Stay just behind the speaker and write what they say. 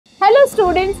Hello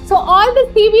students, so all the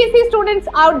CBSE students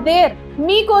out there,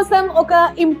 me kosam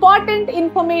oka important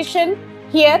information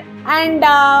here and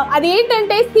adi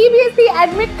entante CBSE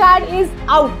admit card is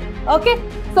out. Okay,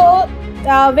 so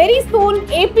very soon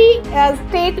AP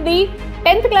state the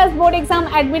 10th class board exam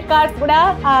admit cards kuda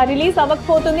release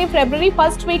avakapotundi February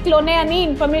 1st week lone ani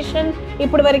information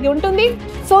ippudu variki untundi.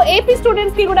 So AP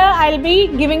students ki kuda I'll be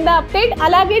giving the update.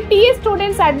 Alage TS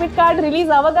students admit card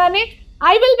release avagane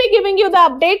I will be giving you the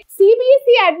update.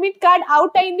 CBSE admit card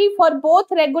out ayindi for both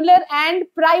regular and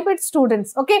private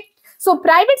students. Okay, so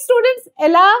private students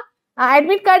ela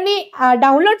admit card ni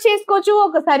download chesukochu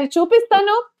okasari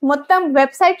chupistanu mottam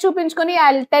website chupinchukoni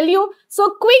I'll tell you. So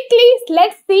quickly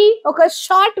let's see oka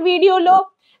short video lo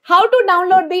how to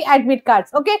download the admit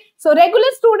cards. Okay, so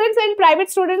regular students and private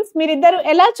students meeriddaru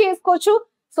ela chesukochu.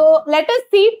 So let us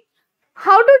see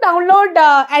how to download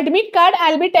admit card.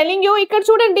 I'll be telling you.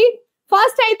 Ikkada chudandi.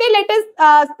 First, let us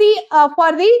see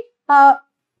for the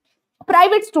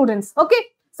private students. Okay,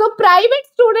 so private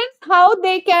students, how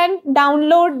they can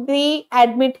download the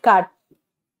admit card.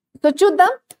 So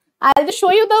chuddam, I'll just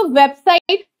show you the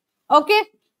website. Okay,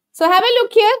 so have a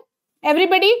look here,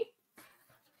 everybody.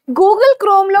 Google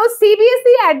Chrome lo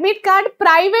CBSE admit card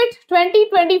private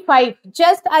 2025.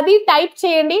 Just adi type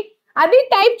cheyandi. అది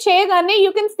type చేయగానే you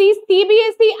can see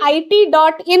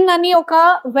cbseIT.in అని ఒక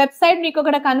website మీకు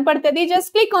అక్కడ కనపడుతుంది. Just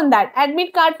click on that.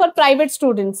 Admit card for private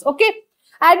students. Okay,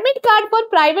 admit card for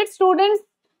private students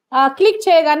click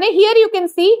చేయగానే here you can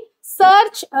see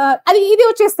search అది ఇది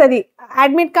వచ్చేస్తుంది.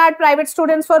 Admit card private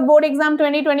students for board exam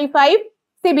 2025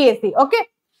 CBSE. Okay,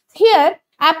 here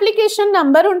application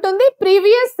number ఉంటుంది,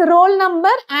 previous roll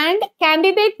number and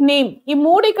candidate name, ఈ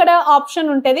మూడు ఇక్కడ option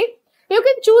ఉంటుంది. You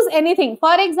can choose anything.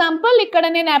 For example, ikkada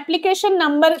nenu application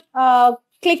number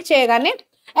click cheyagane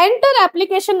enter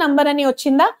application number ani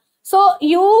ochinda. So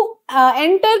you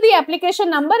enter the application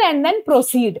number and then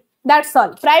proceed. That's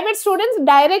all. Private students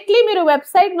directly meeru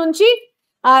website nunchi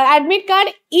admit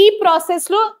card e process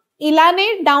lo ilane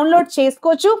download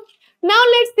chesukochu. Now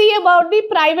let's see about the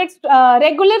private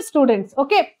regular students.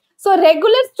 Okay, so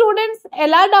regular students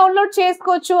ela download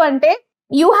chesukochu ante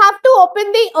you have to open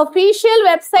the official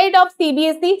website of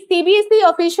CBSE. CBSE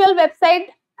official website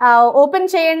open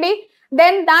cheyandi.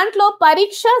 Then dantlo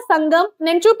Pariksha Sangam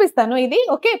nenu chupistanu idi.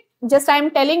 Okay, just I am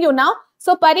telling you now.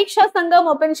 So Pariksha Sangam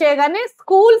open cheyagane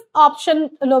schools option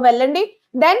lo vellandi.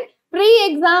 Then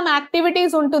pre-exam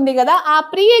activities untundi kada. Aa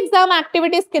pre-exam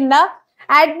activities kinda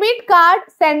admit card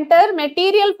center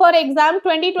material for exam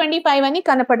 2025 ani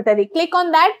kanapadtadi. Click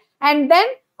on that and then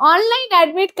online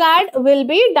admit card will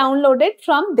be downloaded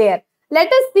from there. Let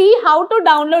us see how to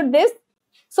download this.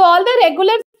 So all the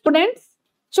regular students,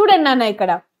 chudannana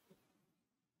ikkada.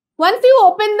 Once you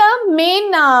open the main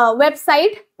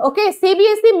website, okay,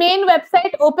 CBSE main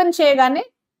website open cheyagane,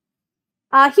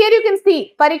 here you can see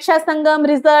Pariksha Sangam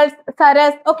results,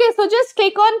 Saras. Okay, so just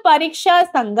click on Pariksha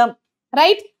Sangam,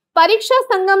 right? Pariksha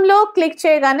Sangam lo click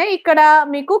cheyagane ikkada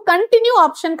meeku continue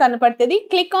option kanapadtadi.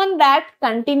 Click on that,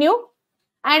 continue.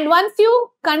 And once you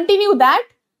continue that,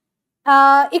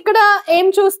 ikkada em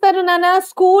chustaru nana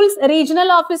schools, regional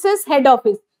offices, head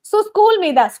office. So school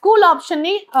meeda school option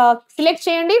ni select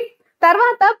cheyandi.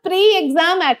 Tarvata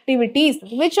pre-exam activities.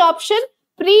 Which option?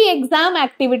 Pre-exam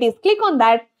activities. Click on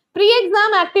that.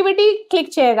 Pre-exam activity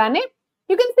click cheyagane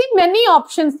you can see many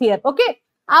options here. Okay,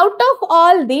 out of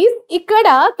all these,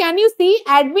 ikkada can you see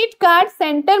admit card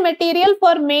center material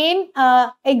for main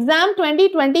exam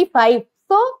 2025.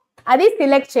 So adi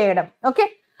select cheyadam. Okay,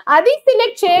 adi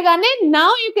select cheyagane now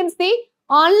you can see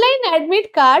online admit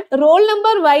card roll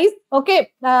number wise. Okay,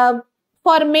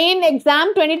 for main exam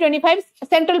 2025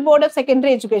 Central Board of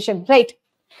Secondary Education, right?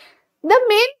 The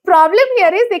main problem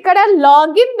here is ikkada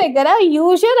login దగ్గర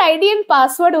user ID and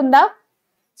password unda.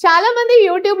 చాలా మంది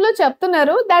YouTube లో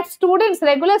చెప్తున్నారు that students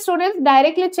regular students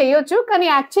directly చేయొచ్చు, కానీ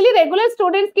actually regular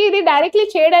students కి ఇది directly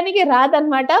చేయడానికి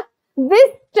రాదన్నమాట.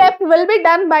 This step will be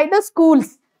done by the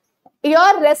schools, your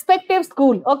respective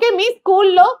school. Okay, me school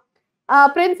lo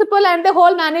principal and the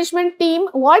whole management team,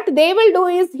 what they will do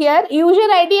is here user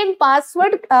ID and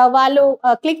password వాళ్ళు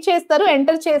click చేస్తారు,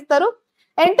 enter చేస్తారు.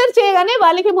 Enter చేయగానే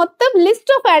వాళ్ళకి మొత్తం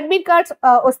list of admit cards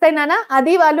వస్తాయి నాన్న.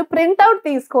 అది వాళ్ళు ప్రింట్ అవుట్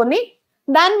తీసుకొని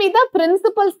దాని మీద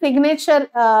ప్రిన్సిపల్ సిగ్నేచర్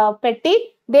పెట్టి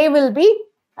they will be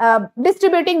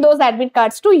distributing those admit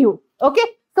cards to you. Okay,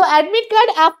 so admit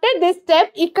card after this step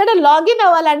ikkada login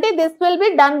అవ్వాలంటే this will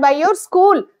be done by your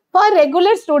school. For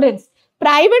regular students,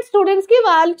 private students ki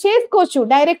వాళ్ళు చేసుకోవచ్చు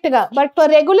direct గా, but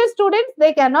for regular students they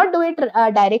cannot do it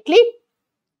directly.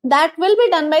 That will be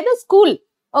done by the school.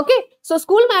 Okay, so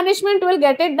school management will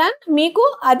get it done, meeku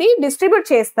adi distribute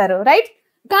chestaru, right?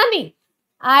 Kani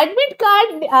admit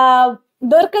card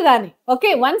దొరకగానే, okay,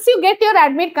 once you get your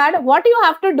admit card, what you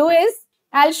have to do is,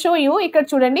 I will show you. ఇక్కడ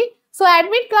చూడండి. So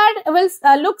admit card will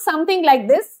look something like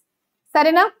this.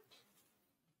 సరేనా?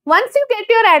 Once you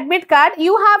get your admit card,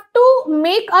 you have to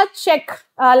make a check,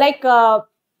 like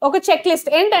ఒక check list.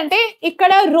 ఏంటంటే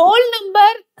ఇక్కడ roll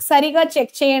number సరిగా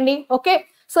check చేయండి. Okay,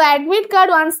 so admit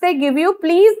card once they give you,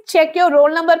 please check your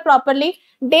roll number properly.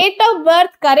 Date of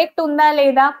birth correct ఉందా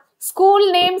లేదా, school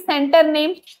name, centre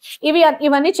name,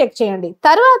 ఇవన్నీ check చేయండి.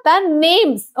 తర్వాత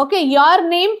names, okay, your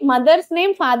name, mother's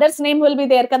name, father's name will be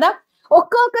there కదా.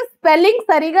 ఒక్కొక్క spelling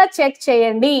సరిగా check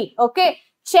చేయండి. Okay,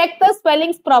 check the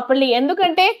spellings properly.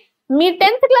 ఎందుకంటే మీ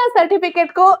 10th క్లాస్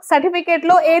సర్టిఫికేట్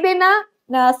లో ఏదైనా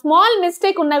స్మాల్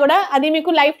మిస్టేక్ ఉన్నా కూడా అది మీకు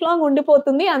లైఫ్ లాంగ్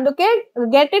ఉండిపోతుంది. అందుకే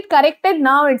get it corrected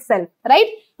now it self,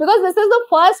 right? Because this is the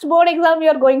first board exam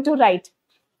you're going to right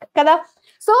కదా.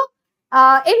 So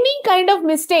any kind of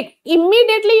mistake,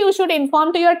 immediately you should inform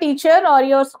to your teacher or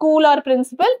your school or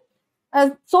principal,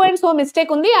 so and so mistake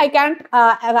undi, I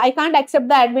can't accept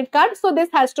the admit card, so this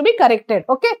has to be corrected.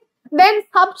 Okay, then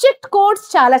subject codes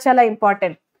chala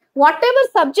important. Whatever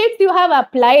subjects you have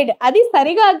applied, adi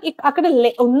sariga akkada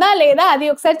unda leda adi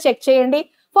okkari check cheyandi.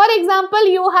 For example,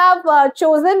 you have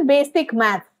chosen basic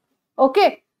math, okay,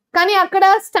 kani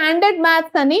akkada standard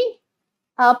maths ani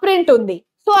print undi.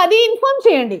 So అది inform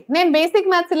చేయండి, నేను basic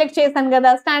maths select చేశాను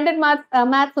కదా, standard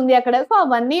maths ఉంది అక్కడ. So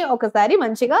అవన్నీ ఒకసారి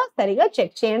మంచిగా సరిగా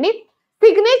చెక్ చేయండి.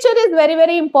 Signature is very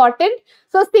very important.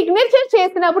 So signature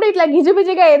చేసినప్పుడు ఇట్లా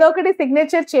గిజిబిజిగా ఏదో ఒకటి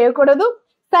సిగ్నేచర్ చేయకూడదు.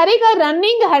 సరిగా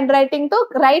రన్నింగ్ హ్యాండ్ రైటింగ్ తో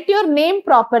right your name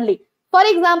properly. For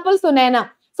example Sunaina,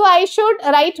 so I should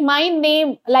write my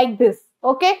name like this.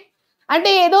 Okay,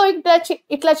 అంటే ఏదో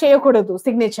ఇట్లా చేయకూడదు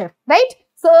signature, right?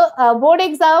 So board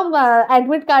exam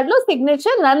admit card లో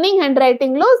సిగ్నేచర్ రన్నింగ్ హ్యాండ్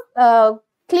రైటింగ్ లో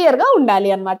క్లియర్ గా ఉండాలి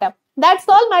అన్నమాట. That's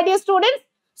all my dear students.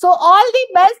 So all the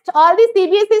best, all the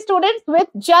CBSE students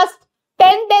with just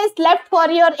 10 days left for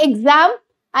your exam.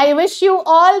 I wish you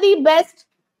all the best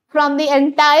from the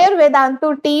entire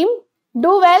Vedantu team.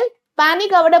 Do well.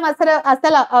 Panic avadam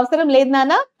asala avasaram ledhu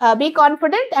nana. Be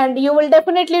confident and you will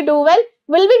definitely do well.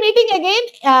 We'll be meeting again.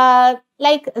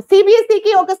 Like CBSE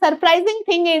ki oka surprising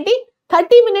thing enti,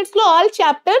 30 minutes lo all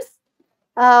chapters,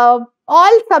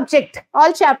 all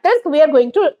chapters we are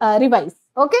going to revise.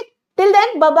 Okay, till then,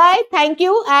 bye bye, thank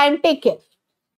you and take care.